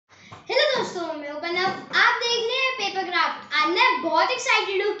दोस्तों, मैं उपनव। आप देख रहे हैं पेपर क्राफ्ट। आज मैं बहुत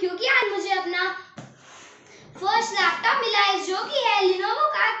एक्साइटेड हूँ क्योंकि आज मुझे अपना फर्स्ट लैपटॉप मिला है जो कि है Lenovo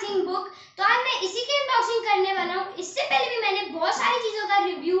का थिंकबुक। तो आज मैं इसी की अनबॉक्सिंग करने वाला हूँ। इससे पहले भी मैंने बहुत सारी चीजों का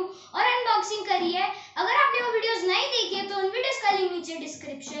रिव्यू और अनबॉक्सिंग करी है। अगर आपने वो वीडियोस नहीं देखी है तो उन वीडियोस का लिंक नीचे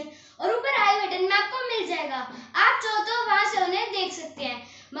डिस्क्रिप्शन और ऊपर आई बटन में आपको मिल जाएगा। आप चाहो तो वहां से उन्हें देख सकते हैं।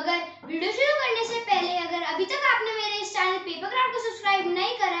 मगर वीडियो शुरू करने से पहले अगर अभी तक आपने मेरे इस चैनल पेपर क्राफ्ट को सब्सक्राइब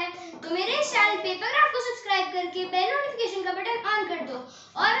नहीं करा है तो मेरे इस चैनल पेपर क्राफ्ट को सब्सक्राइब करके बेल नोटिफिकेशन का बटन ऑन कर दो।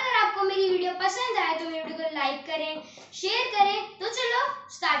 और अगर आपको मेरी वीडियो पसंद आए तो मेरी वीडियो को लाइक करें, शेयर करें। तो चलो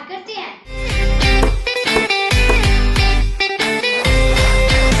स्टार्ट करते हैं।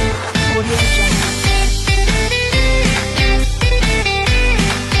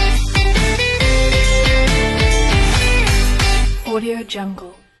 ऑडियो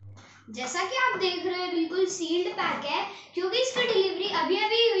जंगल। जैसा कि आप देख रहे हैं बिल्कुल सील्ड पैक है क्योंकि इसकी डिलीवरी अभी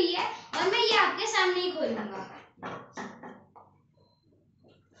अभी हुई है और मैं ये आपके सामने ही खोलूंगा।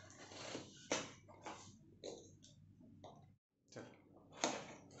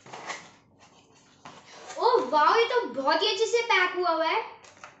 ओह वाह, ये तो बहुत ही अच्छे से पैक हुआ है।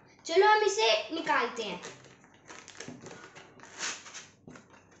 चलो हम इसे निकालते हैं।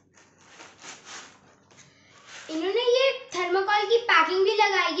 इन्होंने ये थर्मोकॉल की पैकिंग भी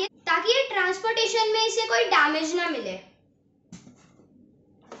लगाई है ताकि ये ट्रांसपोर्टेशन में इसे कोई डैमेज ना मिले।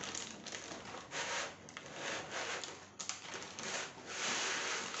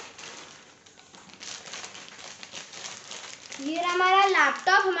 ये रहा हमारा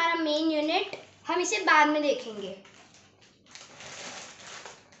लैपटॉप, हमारा मेन यूनिट। हम इसे बाद में देखेंगे।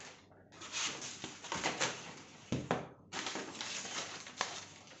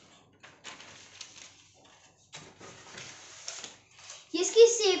 इसकी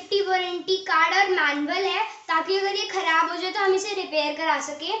सेफ्टी वारंटी कार्ड और मैनुअल है ताकि अगर ये खराब हो जाए तो हम इसे रिपेयर करा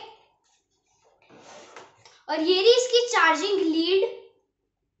सके। और ये रही इसकी चार्जिंग लीड।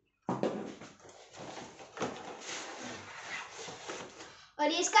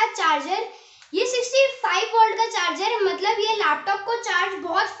 और ये इसका चार्जर, ये 65 वोल्ट का चार्जर है, मतलब ये लैपटॉप को चार्ज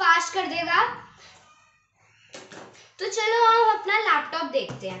बहुत फास्ट कर देगा। तो चलो हम अपना लैपटॉप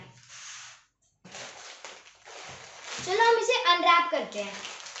देखते हैं। चलो हम इसे अनरैप करते हैं।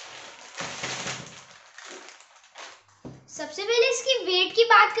 सबसे पहले इसकी वेट की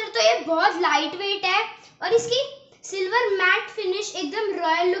बात करें तो ये बहुत लाइट वेट है और इसकी सिल्वर मैट फिनिश एकदम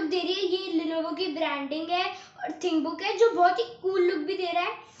रॉयल लुक दे रही है। ये Lenovo की ब्रांडिंग है और थिंकबुक है जो बहुत ही कूल लुक भी दे रहा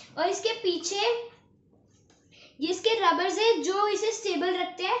है। और इसके पीछे ये इसके रबर्स है जो इसे स्टेबल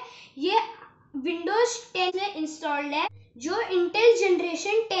रखते हैं। ये विंडोज 10 में इंस्टॉल्ड है जो इंटेल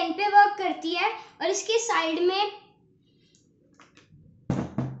जनरेशन 10 पे वर्क करती है। और इसके साइड में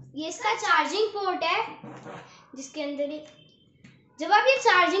ये इसका चार्जिंग पोर्ट है जिसके अंदर जब आप ये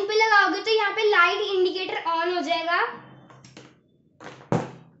चार्जिंग पे लगाओगे तो यहाँ पे लाइट इंडिकेटर ऑन हो जाएगा।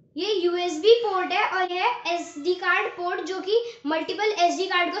 ये USB पोर्ट है और यह SD कार्ड पोर्ट जो कि मल्टीपल SD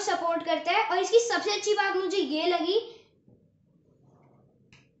कार्ड को सपोर्ट करता है। और इसकी सबसे अच्छी बात मुझे ये लगी,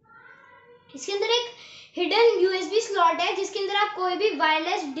 इसके अंदर एक हिडन USB स्लॉट है जिसके अंदर आप कोई भी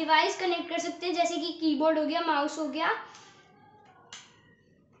वायरलेस डिवाइस कनेक्ट कर सकते हैं जैसे कि कीबोर्ड हो गया, माउस हो गया।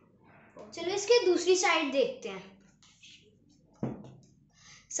 चलो इसके दूसरी साइड देखते हैं।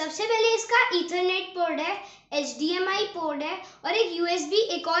 सबसे पहले इसका ईथरनेट पोर्ट है, HDMI पोर्ट है और एक USB,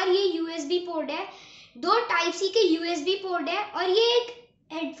 एक और ये USB पोर्ट है। दो टाइप सी के USB पोर्ट है और ये एक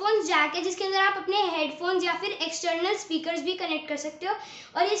हेडफोन जैक है जिसके अंदर आप अपने हेडफोन्स या फिर एक्सटर्नल स्पीकर्स भी कनेक्ट कर सकते हो।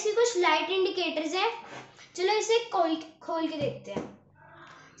 और इसकी कुछ लाइट इंडिकेटर्स हैं। चलो इसे खोल के देखते हैं।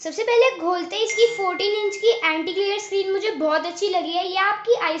 सबसे पहले खोलते ही इसकी 14 इंच की एंटी ग्लेयर स्क्रीन मुझे बहुत अच्छी लगी है। ये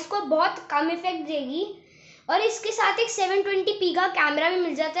आपकी आईज को बहुत कम इफेक्ट देगी। और इसके साथ एक 720p का कैमरा भी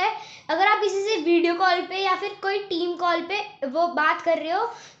मिल जाता है। अगर आप इसी से वीडियो कॉल पे या फिर कोई टीम कॉल पे वो बात कर रहे हो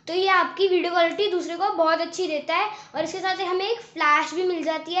तो ये आपकी वीडियो क्वालिटी दूसरे को बहुत अच्छी देता है। और इसके साथ हमें एक फ्लैश भी मिल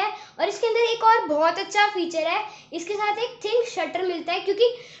जाती है। और इसके अंदर एक और बहुत अच्छा फीचर है, इसके साथ एक थिंक शटर मिलता है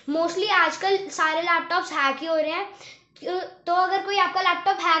क्योंकि मोस्टली आजकल सारे लैपटॉप्स हैक ही हो रहे हैं। तो अगर कोई आपका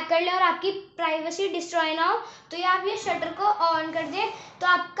लैपटॉप हैक कर ले और आपकी प्राइवेसी डिस्ट्रॉय ना हो तो ये आप ये शटर को ऑन कर दें तो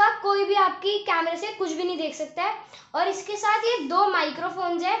आपका कोई भी आपकी कैमरे से कुछ भी नहीं देख सकता है। और इसके साथ ये दो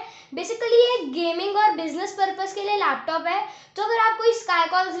माइक्रोफोन्स हैं। बेसिकली ये गेमिंग और बिजनेस पर्पस के लिए लैपटॉप है। तो अगर आप कोई स्काई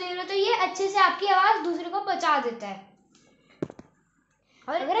कॉल्स ले रहे हो तो ये अच्छे से आपकी आवाज़ दूसरे को पहुंचा देता है।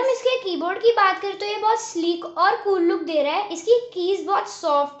 और अगर हम इसके कीबोर्ड की बात करें तो ये बहुत स्लीक और कूल लुक दे रहा है। इसकी कीज बहुत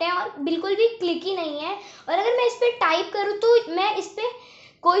सॉफ्ट है और बिल्कुल भी क्लिकी नहीं है। और अगर मैं इस पर टाइप करूँ तो मैं इस पर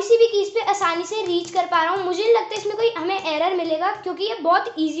कोई सी भी कीज पे आसानी से रीच कर पा रहा हूँ। मुझे नहीं लगता इसमें कोई हमें एरर मिलेगा क्योंकि ये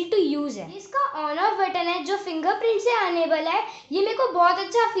बहुत इजी टू यूज है। इसका ऑन ऑफ बटन है जो फिंगरप्रिंट से अनेबल है। ये मेरे को बहुत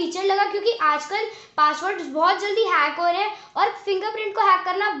अच्छा फीचर लगा क्योंकि आजकल पासवर्ड्स बहुत जल्दी हैक हो रहे हैं और फिंगरप्रिंट को हैक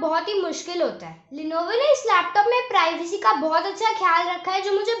करना बहुत ही मुश्किल होता है। लिनोवो ने इस लैपटॉप में प्राइवेसी का बहुत अच्छा ख्याल रखा है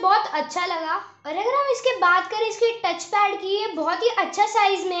जो मुझे बहुत अच्छा लगा। और अगर हम इसके बात करें इसके टच पैड की, ये बहुत ही अच्छा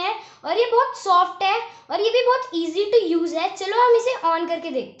साइज में है और ये बहुत सॉफ्ट है और ये भी बहुत इजी टू यूज है। चलो हम इसे ऑन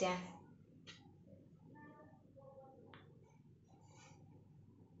करके देखते हैं।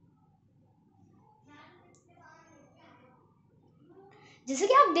 जैसे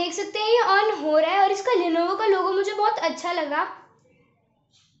कि आप देख सकते हैं ये ऑन हो रहा है और इसका Lenovo का लोगो मुझे बहुत अच्छा लगा।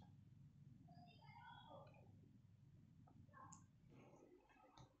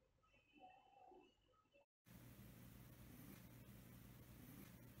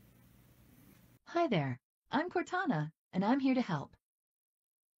 Hi there, I'm Cortana, and I'm here to help.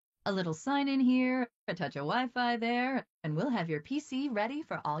 A little sign in here, a touch of Wi-Fi there, and we'll have your PC ready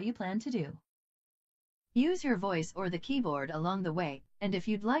for all you plan to do. Use your voice or the keyboard along the way, and if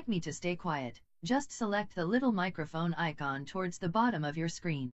you'd like me to stay quiet, just select the little microphone icon towards the bottom of your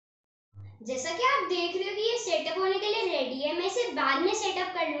screen. जैसा कि आप देख रहे हो कि ये setup होने के लिए रेडी है। मैं इसे बाद में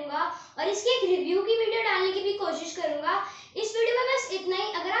सेटअप कर लूंगा और इसकी एक रिव्यू की वीडियो डालने की भी कोशिश करूंगा। इस वीडियो में बस इतना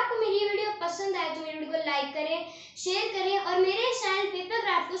ही। अगर आपको मेरी वीडियो पसंद आए तो मेरी वीडियो को लाइक करें, शेयर करें और मेरे चैनल पेपर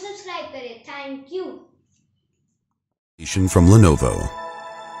क्राफ्ट को सब्सक्राइब करें। Thank you. From Lenovo.